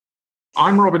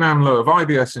I'm Robin Amler of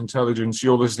IBS Intelligence.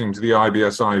 You're listening to the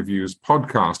IBS iViews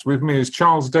podcast. With me is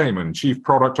Charles Damon, Chief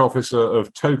Product Officer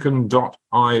of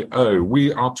Token.io.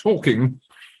 We are talking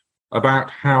about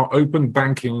how open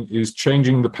banking is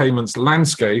changing the payments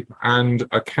landscape and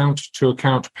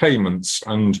account-to-account payments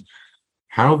and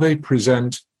how they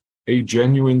present a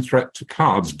genuine threat to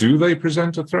cards. Do they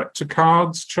present a threat to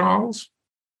cards, Charles?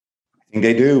 I think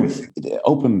they do.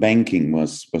 Open banking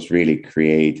was really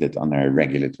created under a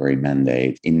regulatory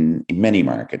mandate in many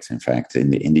markets. In fact, in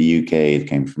the UK, it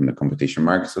came from the Competition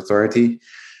Markets Authority.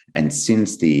 And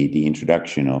since the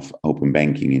introduction of open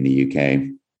banking in the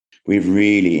UK, we've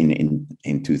really,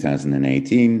 in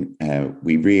 2018,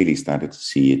 we really started to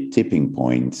see a tipping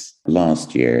point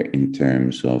last year in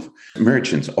terms of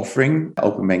merchants offering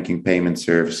open banking payment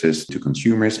services to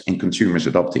consumers and consumers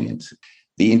adopting it.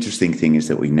 The interesting thing is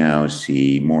that we now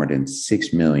see more than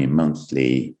 6 million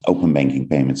monthly open banking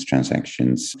payments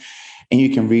transactions. And you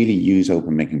can really use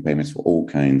open banking payments for all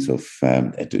kinds of,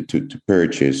 to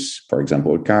purchase, for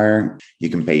example, a car. You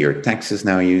can pay your taxes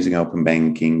now using open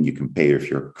banking. You can pay off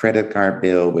your credit card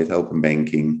bill with open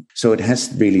banking. So it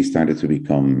has really started to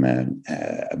become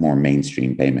a more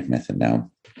mainstream payment method now.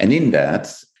 And in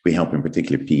that, we help in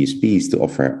particular PSPs to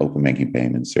offer open banking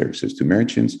payment services to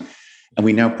merchants. And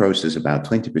we now process about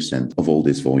 20% of all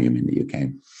this volume in the UK.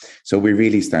 So we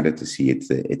really started to see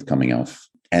it coming off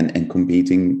and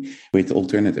competing with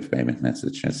alternative payment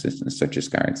methods such as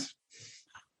cards.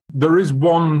 There is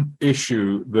one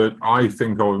issue that I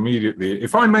think of immediately.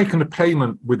 If I make a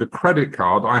payment with a credit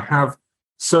card, I have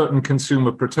certain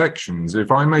consumer protections. If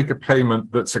I make a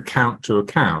payment that's account to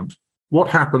account, what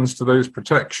happens to those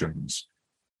protections?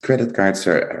 Credit cards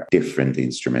are a different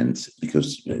instrument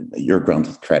because you're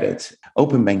granted credit.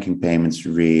 Open banking payments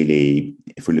really,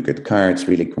 if we look at cards,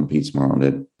 really competes more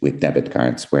with debit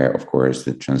cards, where, of course,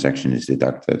 the transaction is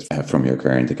deducted from your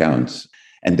current account.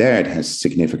 And there it has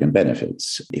significant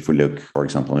benefits. If we look, for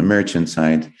example, on the merchant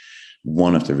side,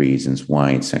 one of the reasons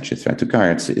why it's such a threat to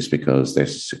cards is because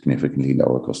there's a significantly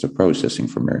lower cost of processing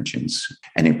for merchants.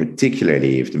 And in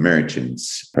particularly if the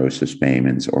merchants process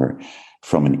payments or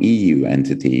from an EU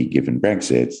entity, given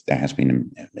Brexit, there has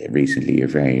been recently a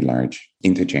very large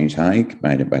interchange hike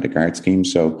by the card scheme.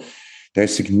 So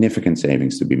there's significant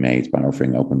savings to be made by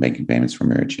offering open banking payments for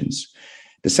merchants.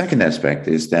 The second aspect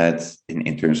is that,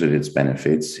 in terms of its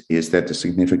benefits, is that there's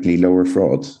significantly lower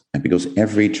fraud, and because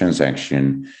every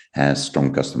transaction has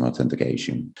strong customer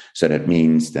authentication. So that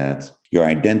means that you're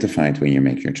identified when you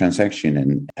make your transaction,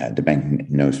 and the bank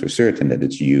knows for certain that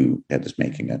it's you that is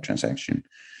making that transaction.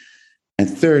 And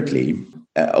thirdly,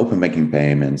 open banking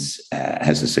payments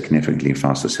has a significantly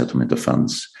faster settlement of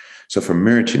funds. So for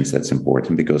merchants, that's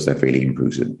important because that really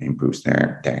improves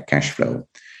their cash flow.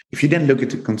 If you then look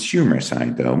at the consumer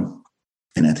side, though,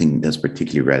 and I think that's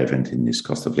particularly relevant in this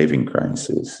cost of living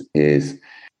crisis, is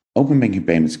open banking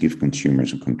payments give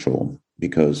consumers a control,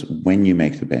 because when you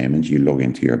make the payment, you log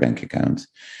into your bank account.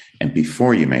 And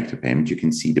before you make the payment, you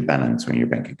can see the balance on your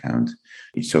bank account.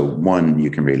 So one, you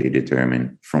can really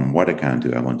determine from what account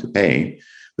do I want to pay,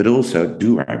 but also,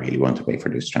 do I really want to pay for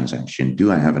this transaction?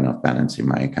 Do I have enough balance in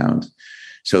my account?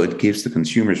 So it gives the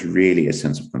consumers really a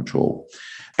sense of control.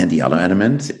 And the other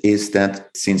element is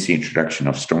that since the introduction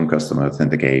of strong customer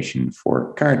authentication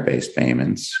for card-based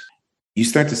payments, you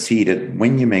start to see that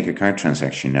when you make a card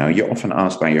transaction now, you're often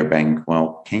asked by your bank,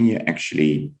 well, can you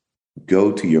actually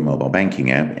go to your mobile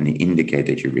banking app and indicate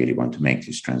that you really want to make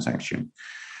this transaction?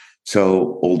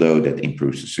 So although that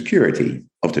improves the security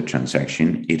of the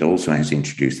transaction, it also has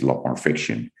introduced a lot more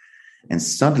friction. And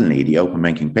suddenly the open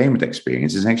banking payment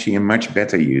experience is actually a much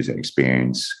better user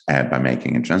experience by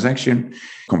making a transaction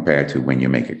compared to when you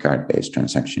make a card-based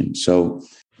transaction. So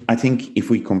I think if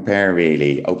we compare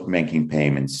really open banking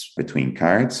payments between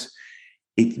cards,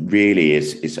 it really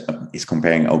is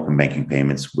comparing open banking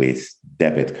payments with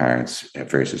debit cards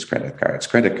versus credit cards.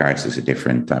 Credit cards is a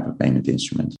different type of payment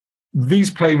instrument.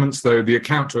 These payments, though, the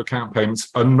account-to-account payments,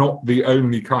 are not the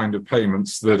only kind of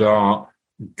payments that are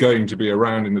going to be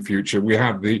around in the future. We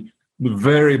have the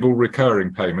variable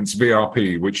recurring payments,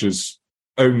 VRP, which has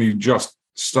only just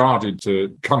started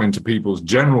to come into people's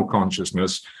general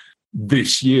consciousness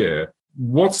this year.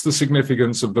 What's the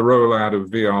significance of the rollout of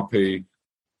VRP,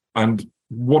 and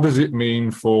what does it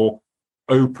mean for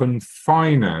open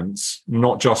finance,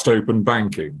 not just open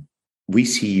banking? We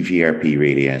see VRP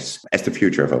really as the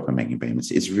future of open banking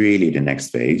payments. It's really the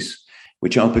next phase,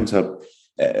 which opens up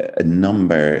a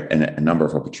number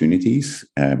of opportunities,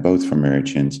 both for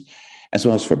merchants as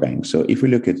well as for banks. So if we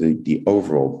look at the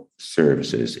overall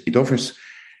services, it offers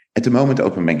At the moment,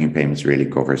 open banking payments really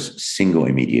covers single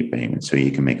immediate payments. So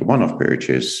you can make a one-off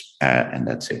purchase and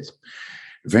that's it.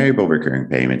 Variable recurring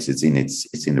payments, it's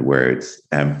in the word,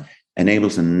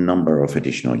 enables a number of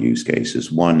additional use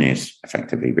cases. One is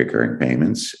effectively recurring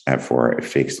payments for a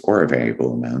fixed or a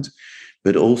variable amount,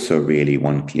 but also really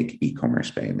one-click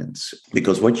e-commerce payments.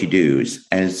 Because what you do is,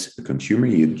 as a consumer,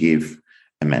 you give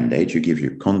a mandate, you give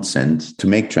your consent to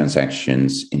make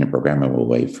transactions in a programmable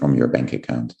way from your bank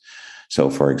account. So,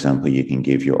 for example, you can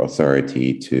give your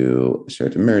authority to a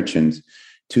certain merchant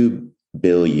to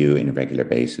bill you in a regular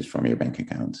basis from your bank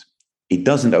account. It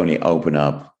doesn't only open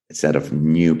up a set of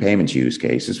new payments use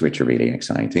cases, which are really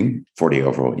exciting for the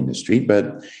overall industry,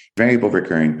 but variable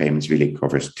recurring payments really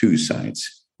covers two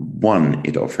sides. One,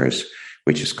 it offers,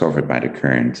 which is covered by the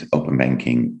current open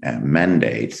banking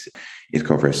mandate, it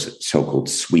covers so-called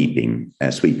sweeping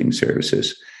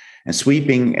services. And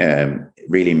sweeping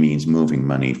really means moving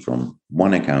money from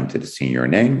one account that's in your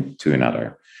name to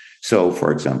another. So,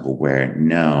 for example, where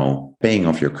now paying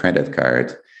off your credit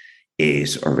card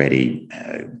is already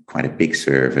quite a big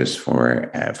service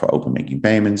for open banking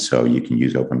payments. So you can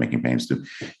use open banking payments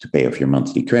to pay off your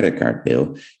monthly credit card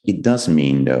bill. It does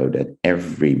mean, though, that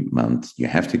every month you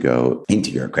have to go into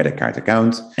your credit card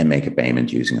account and make a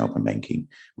payment using open banking.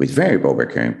 With variable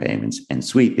recurring payments and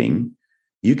sweeping,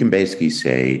 you can basically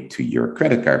say to your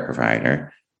credit card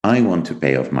provider, I want to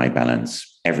pay off my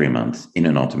balance every month in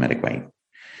an automatic way.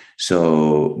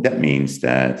 So that means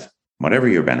that whatever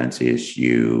your balance is,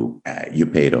 you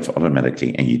pay it off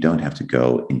automatically, and you don't have to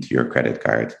go into your credit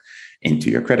card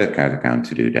account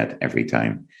to do that every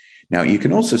time. Now, you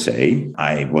can also say,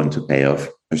 I want to pay off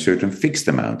a certain fixed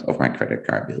amount of my credit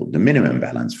card bill, the minimum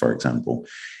balance, for example,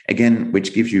 again,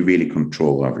 which gives you really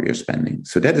control over your spending.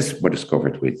 So that is what is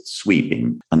covered with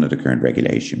sweeping under the current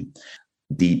regulation.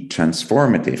 The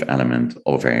transformative element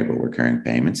of variable recurring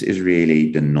payments is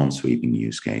really the non-sweeping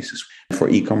use cases for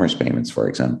e-commerce payments, for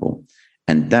example.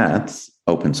 And that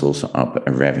opens also up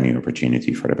a revenue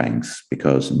opportunity for the banks,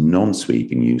 because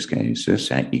non-sweeping use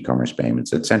cases, e-commerce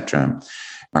payments, etc.,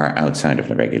 are outside of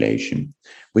the regulation,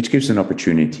 which gives an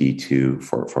opportunity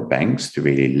for banks to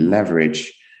really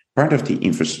leverage part of the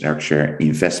infrastructure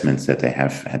investments that they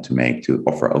have had to make to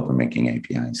offer open banking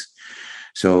APIs.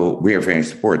 So we are very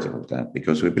supportive of that,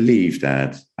 because we believe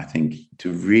that, I think,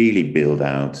 to really build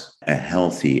out a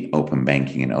healthy open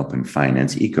banking and open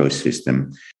finance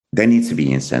ecosystem, there needs to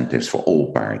be incentives for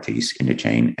all parties in the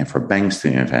chain. And for banks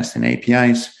to invest in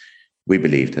APIs, we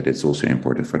believe that it's also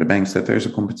important for the banks that there's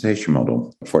a compensation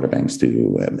model for the banks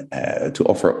to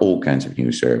offer all kinds of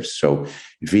new services. So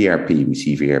VRP, we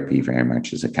see VRP very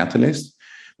much as a catalyst.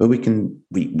 But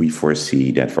we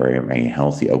foresee that for a very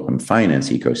healthy open finance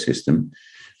ecosystem,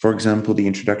 for example, the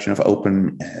introduction of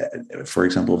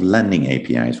of lending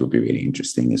APIs would be really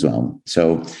interesting as well.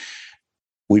 So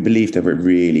we believe that we're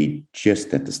really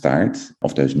just at the start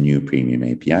of those new premium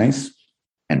APIs,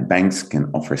 and banks can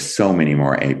offer so many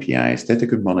more APIs that they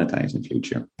could monetize in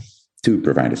future to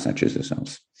providers such as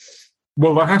ourselves.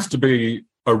 Well, there has to be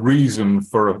a reason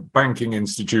for a banking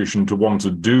institution to want to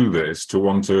do this, to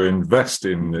want to invest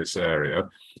in this area.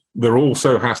 There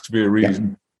also has to be a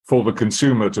reason for the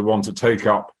consumer to want to take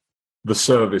up the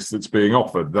service that's being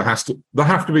offered. There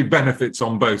have to be benefits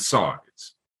on both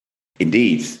sides.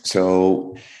 Indeed.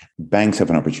 So banks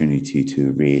have an opportunity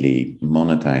to really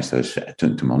monetize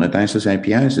those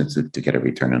APIs and to get a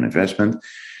return on investment.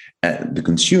 The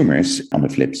consumers, on the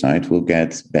flip side, will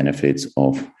get benefits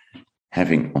of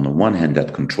having, on the one hand,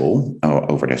 that control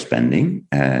over their spending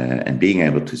and being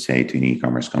able to say to an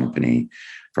e-commerce company,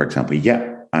 for example,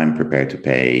 I'm prepared to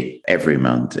pay every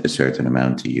month a certain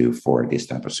amount to you for this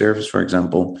type of service, for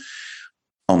example.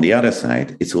 On the other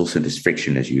side, it's also this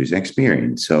frictionless user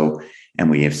experience. And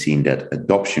we have seen that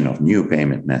adoption of new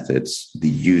payment methods, the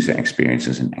user experience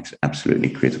is an absolutely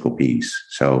critical piece.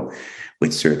 So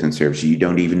with certain services, you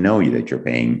don't even know that you're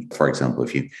paying. For example,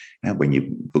 when you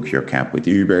book your cab with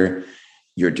Uber,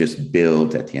 you're just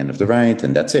billed at the end of the ride,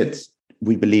 and that's it.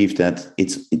 We believe that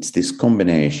it's this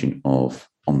combination of,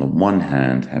 on the one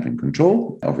hand, having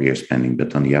control over your spending,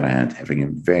 but on the other hand, having a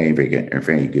very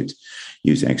good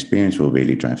user experience will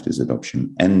really drive this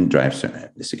adoption and drive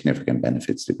significant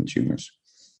benefits to consumers.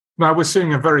 Now, we're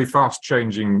seeing a very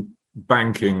fast-changing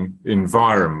banking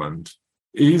environment.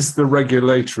 Is the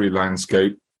regulatory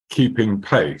landscape keeping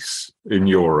pace in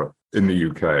Europe, in the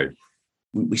UK?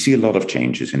 We see a lot of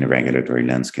changes in the regulatory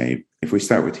landscape. If we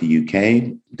start with the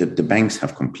UK, the banks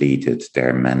have completed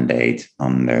their mandate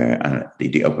under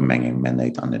the open banking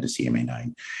mandate under the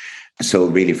CMA9. So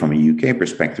really, from a UK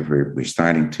perspective, we're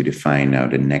starting to define now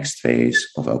the next phase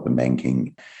of open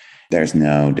banking. There's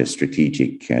now the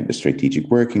strategic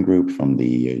working group from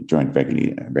the Joint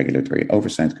Regulatory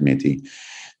Oversight Committee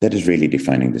that is really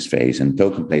defining this phase. And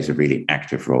token plays a really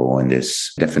active role in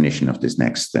this definition of this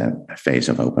next phase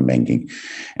of open banking.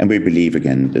 And we believe,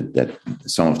 again, that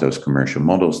some of those commercial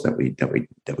models that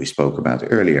we spoke about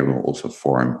earlier will also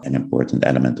form an important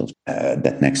element of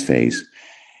that next phase.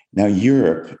 Now,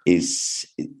 Europe is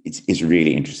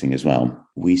really interesting as well.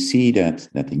 We see that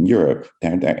in Europe,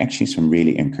 there are actually some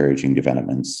really encouraging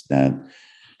developments that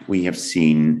we have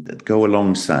seen that go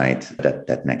alongside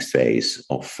that next phase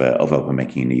of open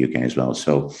banking in the UK as well.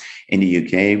 So in the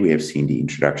UK, we have seen the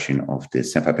introduction of the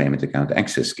SEPA Payment Account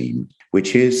Access Scheme,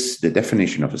 which is the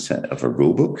definition of a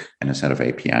rulebook and a set of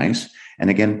APIs. And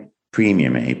again,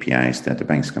 premium APIs that the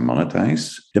banks can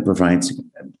monetize, that provides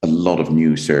a lot of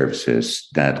new services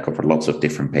that cover lots of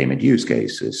different payment use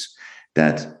cases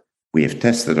that we have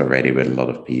tested already with a lot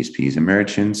of PSPs and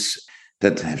merchants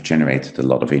that have generated a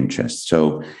lot of interest.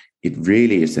 So it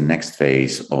really is the next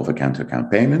phase of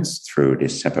account-to-account payments through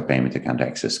this SEPA Payment Account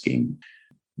Access Scheme.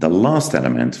 The last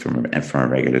element from a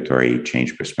regulatory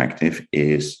change perspective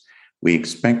is we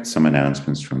expect some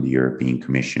announcements from the European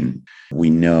Commission. We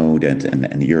know that,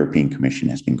 and the European Commission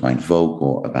has been quite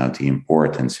vocal about the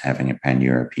importance of having a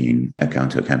pan-European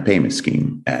account-to-account payment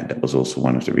scheme. That was also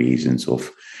one of the reasons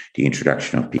of the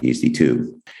introduction of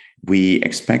PSD2. We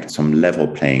expect some level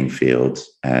playing field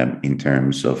in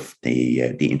terms of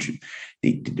the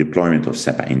deployment of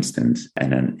SEPA Instant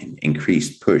and an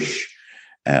increased push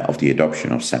of the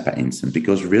adoption of SEPA Instant,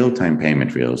 because real-time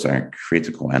payment rails are a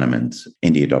critical element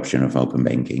in the adoption of open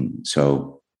banking.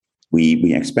 So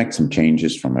we expect some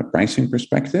changes from a pricing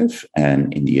perspective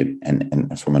and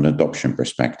from an adoption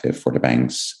perspective for the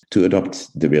banks to adopt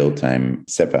the real-time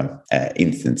SEPA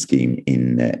Instant scheme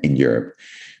in Europe,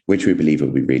 which we believe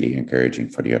will be really encouraging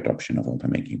for the adoption of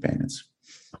open banking payments.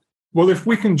 Well, if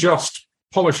we can just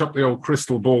polish up the old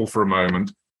crystal ball for a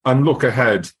moment and look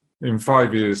ahead in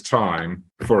 5 years' time,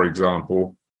 for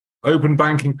example, open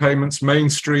banking payments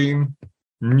mainstream,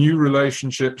 new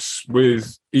relationships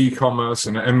with e-commerce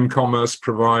and m-commerce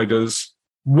providers.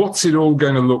 What's it all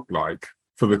going to look like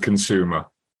for the consumer?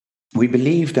 We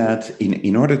believe that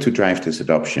in order to drive this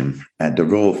adoption, the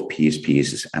role of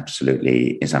PSPs is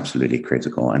absolutely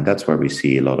critical. And that's where we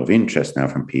see a lot of interest now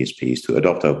from PSPs to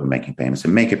adopt open banking payments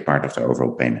and make it part of the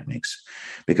overall payment mix.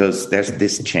 Because there's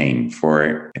this chain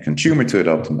for a consumer to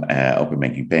adopt open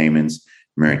banking payments,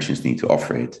 merchants need to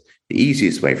offer it. The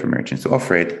easiest way for merchants to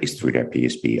offer it is through their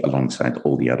PSP alongside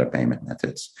all the other payment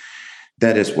methods.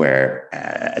 That is where,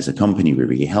 as a company, we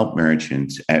really help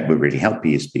merchants, we really help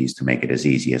PSPs to make it as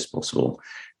easy as possible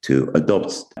to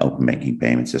adopt open banking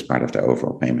payments as part of their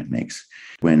overall payment mix.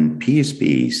 When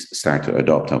PSPs start to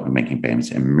adopt open banking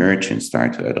payments and merchants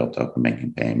start to adopt open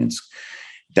banking payments,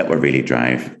 that will really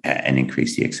drive and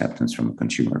increase the acceptance from a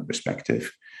consumer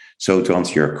perspective. So to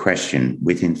answer your question,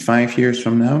 within 5 years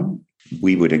from now,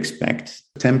 we would expect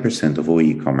 10% of all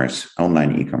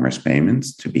online e-commerce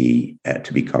payments to be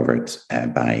covered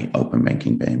by open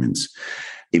banking payments.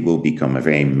 It will become a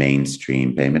very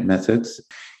mainstream payment method,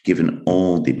 given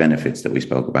all the benefits that we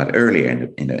spoke about earlier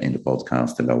in the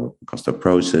podcast: the lower cost of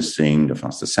processing, the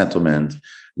faster settlement,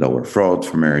 lower fraud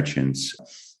for merchants,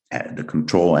 the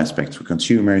control aspects for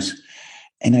consumers.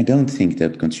 And I don't think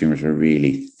that consumers will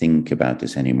really think about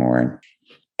this anymore.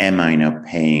 Am I not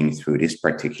paying through this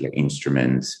particular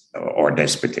instrument or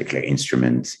this particular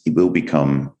instrument?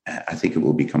 I think it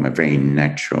will become a very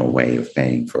natural way of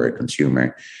paying for a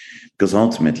consumer, because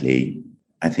ultimately,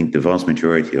 I think the vast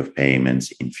majority of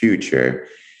payments in future,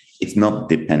 it's not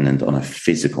dependent on a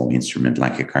physical instrument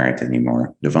like a card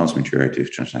anymore. The vast majority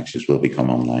of transactions will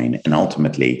become online, and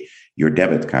ultimately, your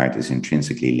debit card is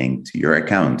intrinsically linked to your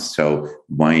account. So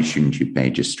why shouldn't you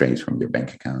pay just straight from your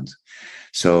bank account?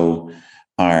 So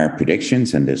our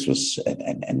predictions, and there's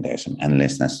some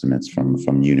analyst estimates from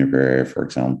Uniper, for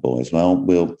example, as well,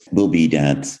 will be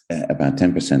that about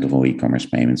 10% of all e-commerce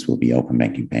payments will be open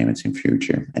banking payments in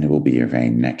future. And it will be a very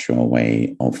natural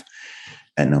way of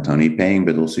not only paying,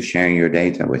 but also sharing your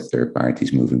data with third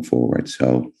parties moving forward.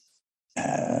 So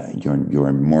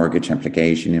your mortgage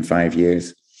application in 5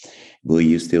 years, will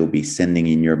you still be sending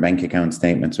in your bank account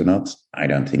statements or not? I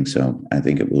don't think so. I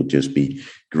think it will just be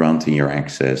granting your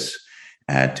access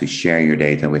to share your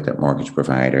data with that mortgage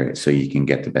provider so you can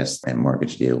get the best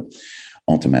mortgage deal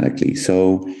automatically.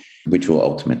 So, which will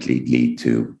ultimately lead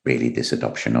to really this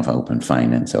adoption of open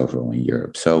finance overall in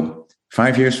Europe. So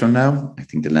 5 years from now, I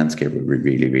think the landscape will be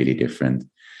really, really different,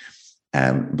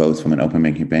 both from an open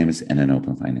banking payments and an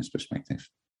open finance perspective.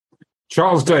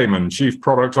 Charles Damon, Chief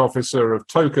Product Officer of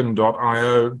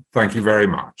Token.io, thank you very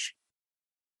much.